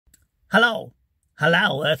Hello,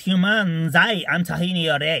 Earth humans. I am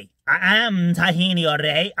Tahinio Re. I am Tahinio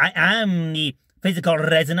Re. I am the physical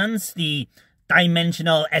resonance, the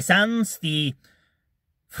dimensional essence, the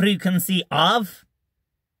frequency of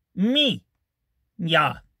me.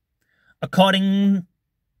 Yeah. According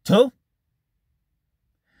to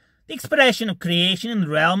the expression of creation in the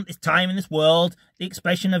realm, this time in this world, the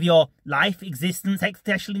expression of your life, existence,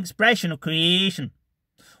 existential expression of creation.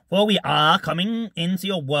 For we are coming into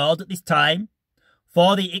your world at this time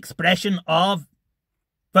for the expression of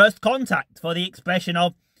first contact, for the expression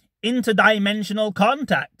of interdimensional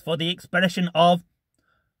contact, for the expression of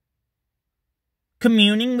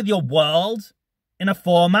communing with your world in a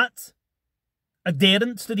format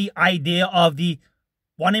adherent to the idea of the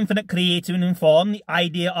one infinite creator in form, the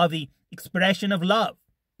idea of the expression of love,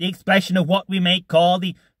 the expression of what we may call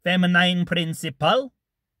the feminine principle,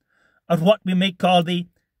 of what we may call the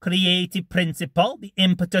creative principle, the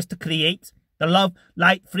impetus to create, the love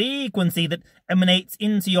light frequency that emanates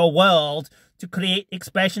into your world to create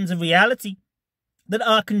expressions of reality that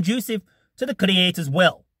are conducive to the creator's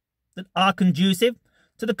will, that are conducive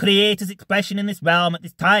to the creator's expression in this realm at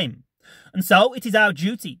this time. And so it is our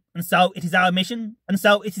duty, and so it is our mission, and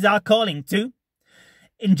so it is our calling to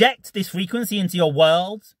inject this frequency into your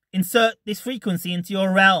world, insert this frequency into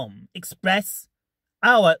your realm, express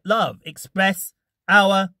our love, express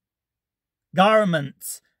our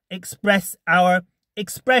garments, express our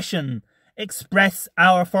expression, express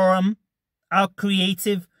our form, our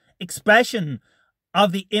creative expression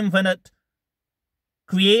of the infinite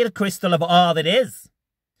creator crystal of all that is.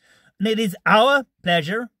 And it is our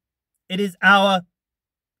pleasure, it is our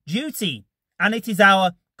duty, and it is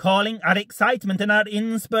our calling, our excitement, and our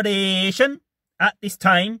inspiration at this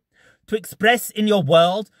time to express in your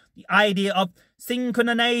world the idea of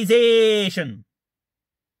synchronization,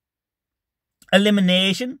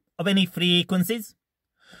 elimination of any frequencies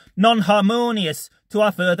non-harmonious to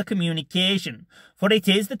our further communication. For it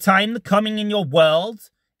is the time, the coming in your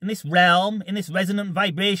world, in this realm, in this resonant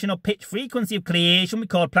vibrational pitch frequency of creation we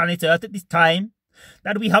call planet Earth at this time,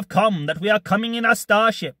 that we have come, that we are coming in our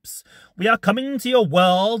starships. We are coming to your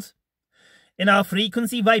world in our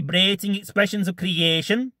frequency vibrating expressions of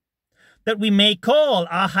creation that we may call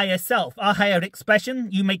our higher self, our higher expression.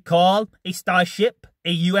 You may call a starship,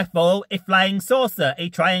 a UFO, a flying saucer, a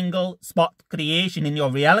triangle spot creation in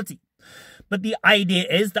your reality. But the idea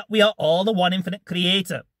is that we are all the one infinite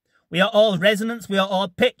creator. We are all resonance, we are all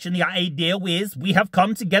pitch, and the idea is we have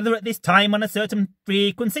come together at this time on a certain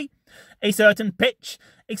frequency, a certain pitch,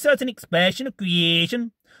 a certain expression of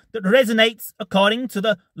creation that resonates according to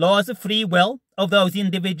the laws of free will of those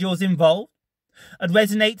individuals involved. It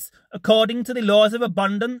resonates according to the laws of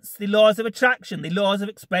abundance, the laws of attraction, the laws of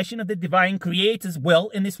expression of the divine creator's will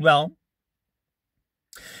in this realm.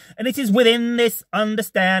 And it is within this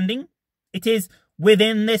understanding, it is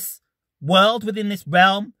within this world, within this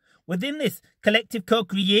realm, within this collective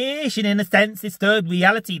co-creation, in a sense, this third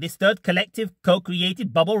reality, this third collective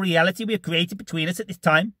co-created bubble reality we have created between us at this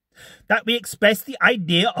time, that we express the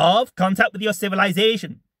idea of contact with your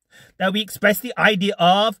civilization, that we express the idea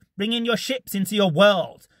of bringing your ships into your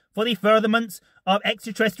world for the furtherance of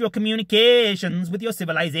extraterrestrial communications with your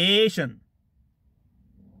civilization.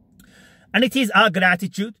 And it is our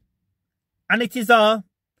gratitude, and it is our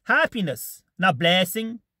happiness, and our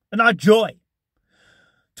blessing, and our joy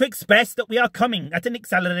to express that we are coming at an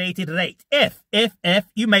accelerated rate. If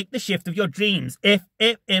you make the shift of your dreams, if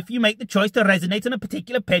you make the choice to resonate on a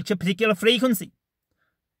particular pitch, a particular frequency.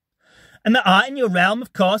 And there are in your realm,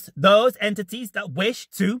 of course, those entities that wish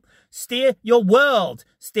to steer your world,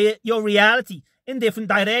 steer your reality in different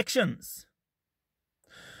directions.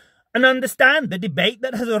 And understand the debate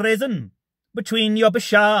that has arisen between your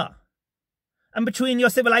Bashar and between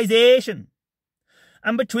your civilization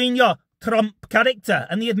and between your Trump character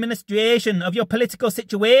and the administration of your political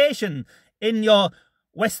situation in your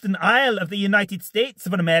Western Isle of the United States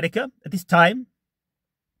of America at this time.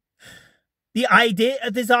 The idea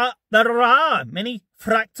is that there are many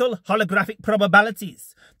fractal holographic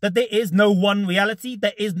probabilities, that there is no one reality,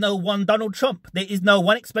 there is no one Donald Trump, there is no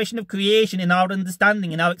one expression of creation in our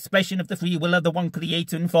understanding, in our expression of the free will of the one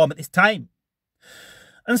creator in form at this time.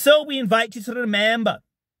 And so we invite you to remember,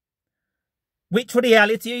 which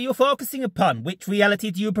reality are you focusing upon? Which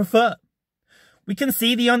reality do you prefer? We can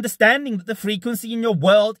see the understanding that the frequency in your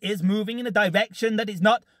world is moving in a direction that is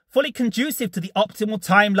not fully conducive to the optimal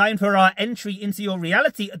timeline for our entry into your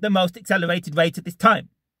reality at the most accelerated rate at this time.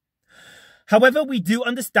 However, we do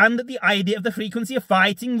understand that the idea of the frequency of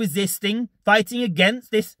fighting, resisting, fighting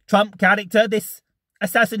against this Trump character, this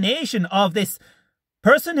assassination of this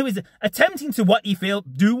person who is attempting to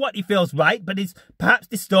do what he feels right, but is perhaps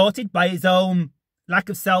distorted by his own lack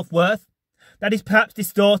of self-worth, that is perhaps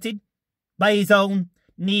distorted by his own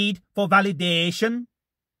need for validation,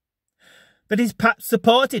 that is perhaps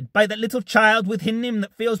supported by that little child within him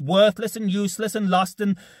that feels worthless and useless and lost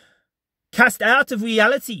and cast out of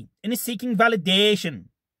reality and is seeking validation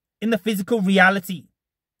in the physical reality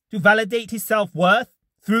to validate his self-worth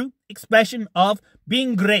through expression of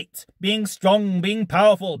being great, being strong, being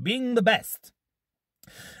powerful, being the best.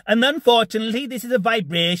 And unfortunately, this is a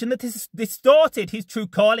vibration that has distorted his true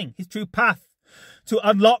calling, his true path, to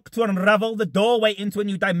unlock, to unravel the doorway into a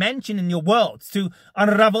new dimension in your world, to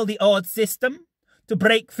unravel the old system, to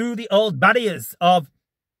break through the old barriers of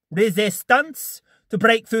resistance, to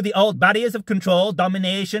break through the old barriers of control,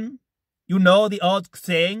 domination. You know the old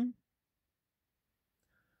saying,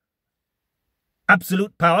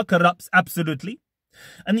 absolute power corrupts absolutely.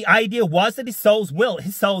 And the idea was that his soul's will,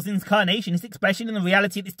 his soul's incarnation, his expression in the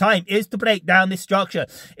reality at this time is to break down this structure,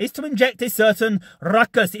 is to inject a certain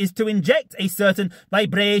ruckus, is to inject a certain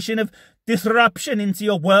vibration of disruption into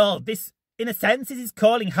your world. This, in a sense, is his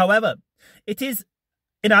calling. However, it is,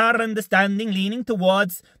 in our understanding, leaning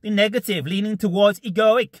towards the negative, leaning towards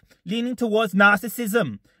egoic, leaning towards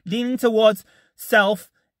narcissism, leaning towards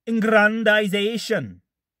self-aggrandization.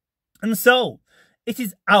 And so, it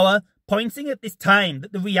is our pointing at this time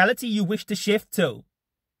that the reality you wish to shift to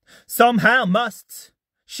somehow must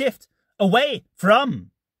shift away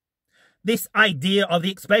from this idea of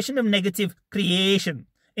the expression of negative creation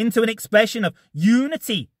into an expression of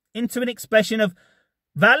unity, into an expression of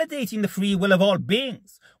validating the free will of all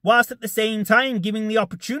beings, whilst at the same time giving the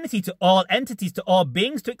opportunity to all entities, to all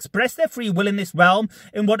beings, to express their free will in this realm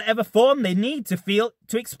in whatever form they need to feel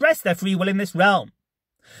to express their free will in this realm.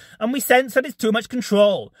 And we sense that it's too much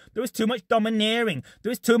control. There is too much domineering.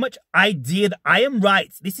 There is too much idea that I am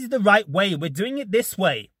right. This is the right way. We're doing it this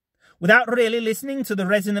way. Without really listening to the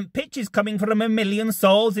resonant pitches coming from a million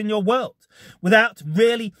souls in your world. Without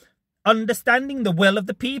really understanding the will of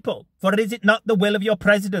the people. For is it not the will of your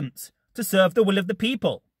president to serve the will of the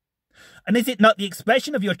people? And is it not the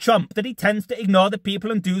expression of your Trump that he tends to ignore the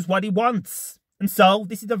people and does what he wants? And so,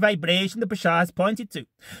 this is the vibration that Bashar has pointed to.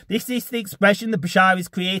 This is the expression that Bashar is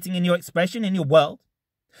creating in your expression, in your world.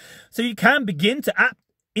 So you can begin to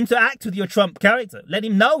interact with your Trump character. Let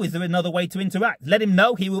him know, is there another way to interact? Let him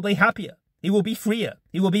know he will be happier. He will be freer.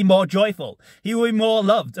 He will be more joyful. He will be more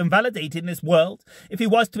loved and validated in this world if he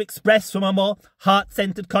was to express from a more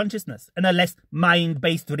heart-centered consciousness and a less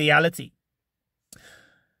mind-based reality.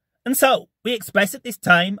 And so, we express at this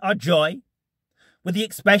time our joy with the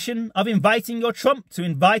expression of inviting your Trump to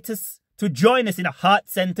invite us to join us in a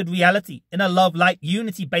heart-centered reality, in a love-light,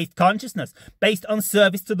 unity-based consciousness, based on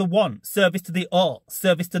service to the one, service to the all,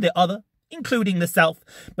 service to the other, including the self,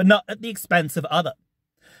 but not at the expense of other.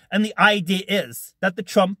 And the idea is that the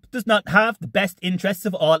Trump does not have the best interests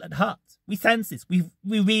of all at heart. We sense this. We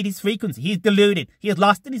read his frequency. He is deluded. He is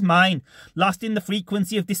lost in his mind, lost in the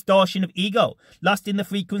frequency of distortion of ego, lost in the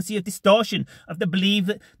frequency of distortion of the belief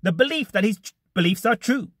that his beliefs are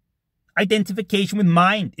true. Identification with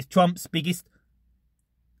mind is Trump's biggest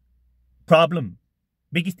problem,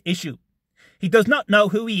 biggest issue. He does not know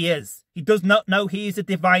who he is. He does not know he is a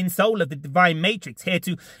divine soul of the divine matrix, here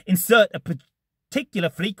to insert a particular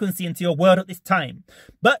frequency into your world at this time.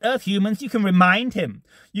 But Earth humans, you can remind him.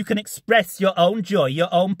 You can express your own joy, your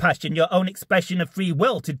own passion, your own expression of free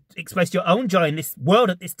will to express your own joy in this world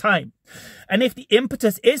at this time. And if the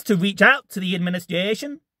impetus is to reach out to the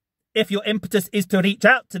administration, if your impetus is to reach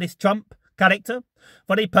out to this Trump character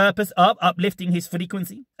for the purpose of uplifting his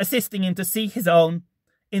frequency, assisting him to see his own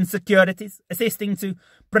insecurities, assisting to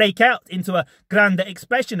break out into a grander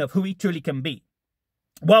expression of who he truly can be,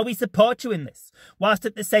 while we support you in this, whilst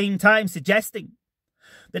at the same time suggesting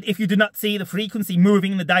that if you do not see the frequency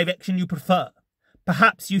moving in the direction you prefer,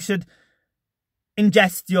 perhaps you should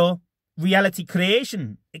ingest your reality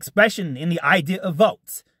creation expression in the idea of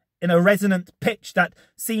votes, in a resonant pitch that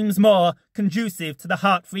seems more conducive to the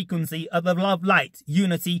heart frequency of the love light,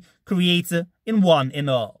 unity, creator in one in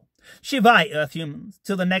all. Shivai, Earth humans.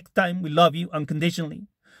 Till the next time, we love you unconditionally.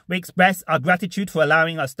 We express our gratitude for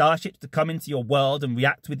allowing our starships to come into your world and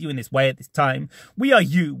react with you in this way at this time. We are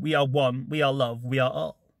you, we are one, we are love, we are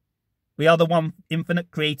all. We are the one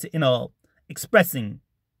infinite creator in all, expressing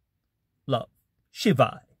love.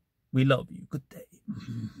 Shivai, we love you. Good day.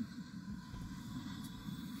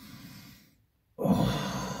 Oh.